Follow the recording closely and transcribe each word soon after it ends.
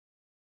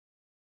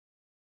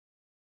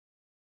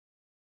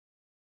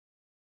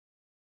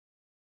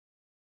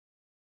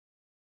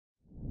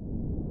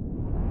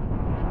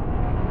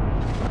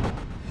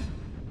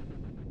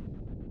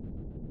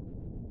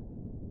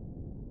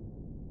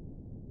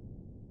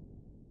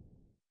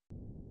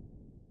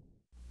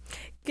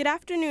Good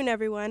afternoon,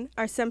 everyone.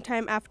 Our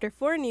Sometime After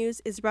 4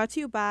 news is brought to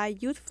you by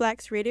Youth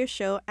Flex Radio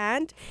Show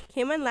and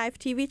Cayman Live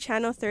TV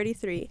Channel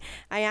 33.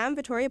 I am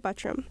Victoria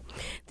Buttram.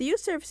 The Youth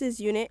Services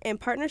Unit, in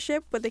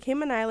partnership with the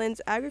Cayman Islands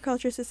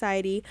Agriculture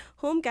Society,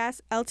 Home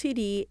Gas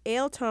Ltd.,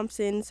 A.L.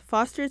 Thompson's,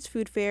 Foster's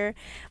Food Fair,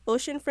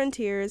 Ocean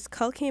Frontiers,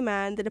 Cull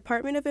Cayman, the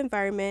Department of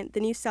Environment,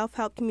 the New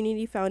Self-Help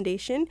Community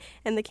Foundation,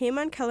 and the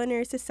Cayman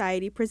Culinary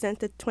Society present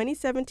the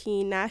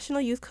 2017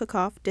 National Youth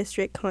Cook-Off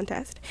District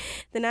Contest.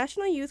 The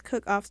National Youth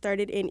Cook-Off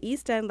started in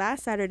East End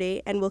last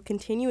Saturday and will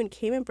continue in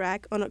Cayman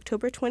Brac on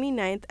October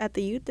 29th at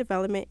the Youth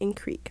Development in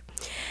Creek.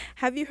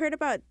 Have you heard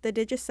about the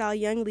Digicel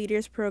Young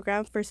Leaders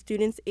Program for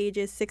students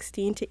ages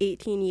 16 to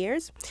 18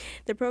 years?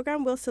 The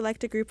program will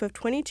select a group of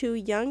 22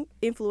 young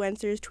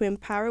influencers to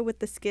empower with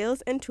the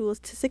skills and tools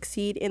to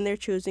succeed in their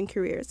chosen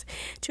careers.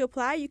 To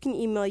apply, you can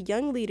email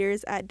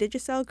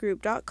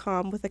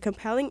youngleaders@digicelgroup.com with a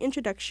compelling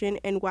introduction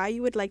and why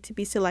you would like to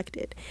be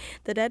selected.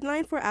 The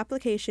deadline for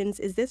applications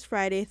is this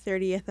Friday,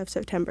 30th of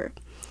September.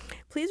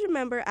 Please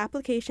remember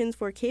applications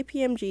for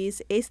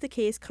KPMG's Ace the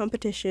Case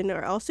competition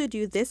are also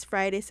due this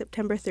Friday,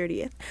 September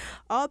 30th.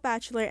 All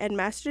bachelor and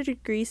master's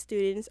degree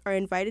students are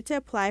invited to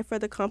apply for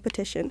the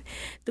competition.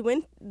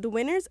 The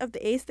winners of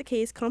the Ace the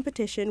Case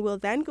competition will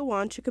then go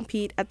on to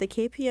compete at the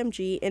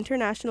KPMG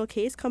International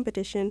Case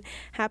Competition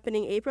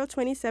happening April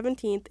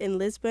 2017 in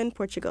Lisbon,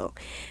 Portugal.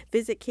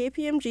 Visit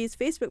KPMG's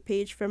Facebook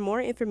page for more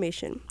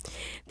information.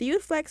 The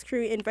Youth Flex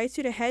crew invites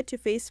you to head to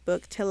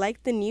Facebook to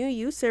like the new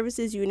Youth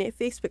Services Unit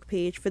Facebook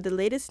page for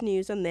the latest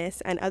news on this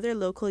and other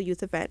local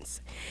youth events.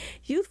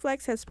 Youth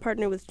Flex has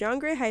partnered with John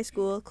Gray High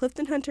School,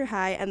 Clifton Hunter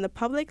High, and the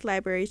Public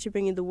Library to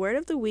bring you the word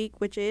of the week,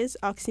 which is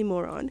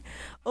oxymoron.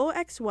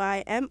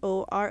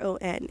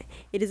 Oxymoron.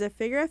 It is a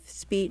figure of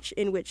speech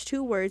in which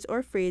two words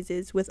or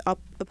phrases with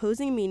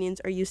opposing meanings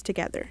are used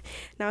together.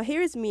 Now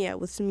here is Mia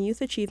with some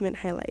youth achievement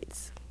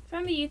highlights.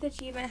 From the Youth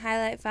Achievement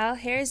Highlight file,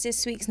 here is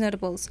this week's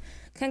notables.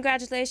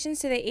 Congratulations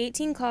to the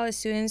 18 college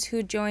students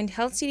who joined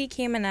Health City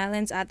Cayman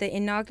Islands at the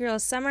inaugural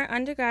Summer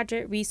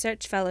Undergraduate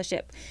Research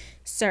Fellowship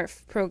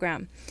SURF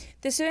program.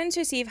 The students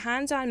receive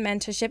hands-on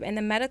mentorship in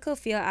the medical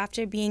field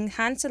after being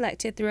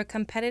hand-selected through a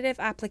competitive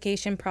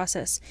application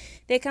process.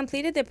 They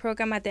completed the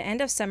program at the end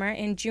of summer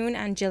in June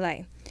and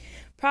July.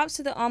 Props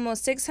to the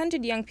almost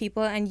 600 young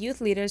people and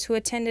youth leaders who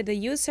attended the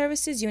Youth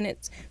Services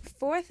Unit's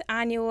 4th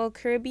annual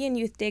Caribbean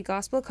Youth Day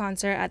Gospel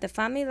Concert at the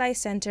Family Life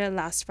Center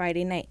last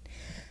Friday night.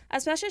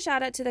 A special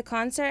shout out to the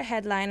concert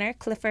headliner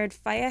Clifford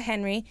Faya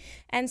Henry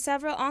and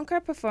several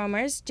encore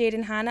performers,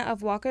 Jaden Hanna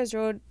of Walkers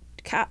Road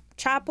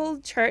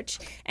Chapel Church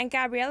and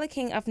Gabriella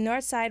King of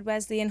Northside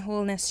Wesleyan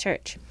Holiness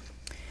Church.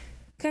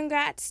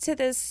 Congrats to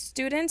the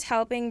students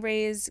helping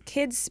raise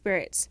kids'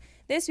 spirits.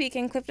 This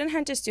weekend, Clifton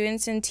Hunter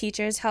students and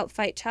teachers helped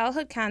fight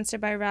childhood cancer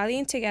by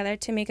rallying together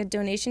to make a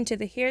donation to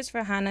the Here's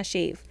for Hannah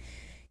Shave.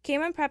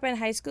 Cayman Prep and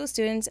high school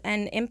students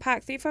and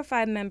Impact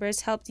 345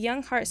 members helped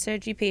young heart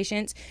surgery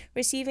patients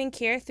receiving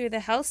care through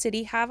the Health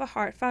City Have a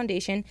Heart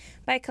Foundation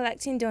by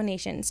collecting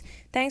donations.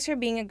 Thanks for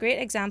being a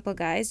great example,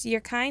 guys. Your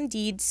kind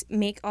deeds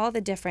make all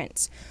the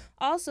difference.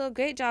 Also,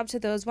 great job to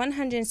those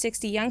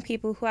 160 young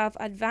people who have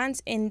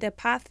advanced in the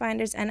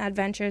Pathfinders and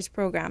Adventurers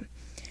program.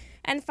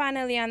 And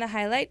finally, on the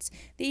highlights,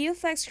 the Youth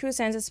Flex crew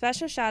sends a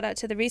special shout out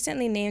to the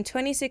recently named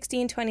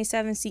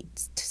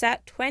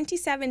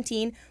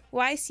 2016-2017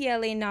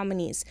 YCLA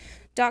nominees,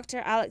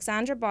 Dr.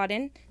 Alexandra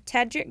Bodden,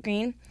 Tedrick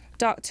Green,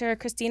 Dr.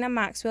 Christina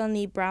Maxwell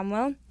Nee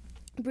Bramwell,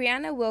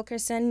 Brianna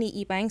Wilkerson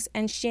Nee Ebanks,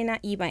 and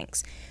Shayna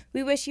Ebanks.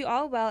 We wish you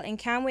all well and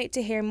can't wait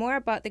to hear more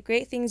about the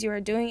great things you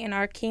are doing in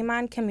our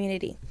Cayman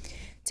community.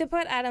 To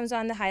put items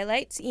on the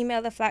highlights,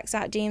 email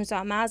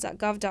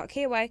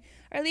theflex@james.mals.gov.ky or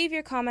leave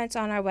your comments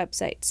on our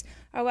websites.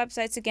 Our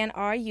websites again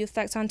are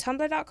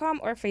youthflex.tumblr.com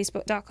or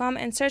facebook.com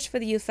and search for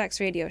the Youth Flex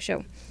Radio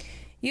Show.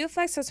 Youth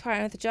Flex has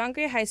partnered with John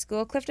Gray High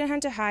School, Clifton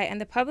Hunter High,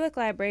 and the Public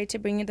Library to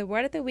bring you the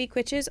word of the week,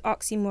 which is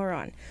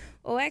oxymoron.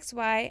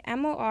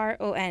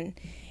 Oxymoron.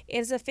 It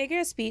is a figure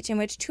of speech in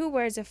which two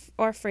words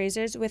or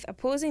phrases with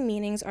opposing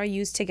meanings are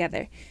used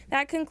together.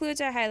 That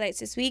concludes our highlights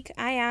this week.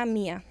 I am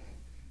Mia.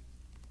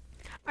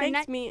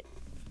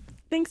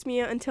 Thanks,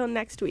 Mia. Until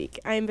next week,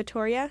 I am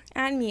Victoria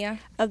And Mia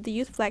of the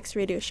Youth Flex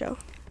Radio Show.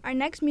 Our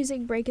next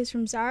music break is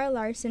from Zara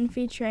Larson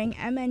featuring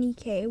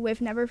MNEK with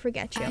Never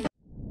Forget You.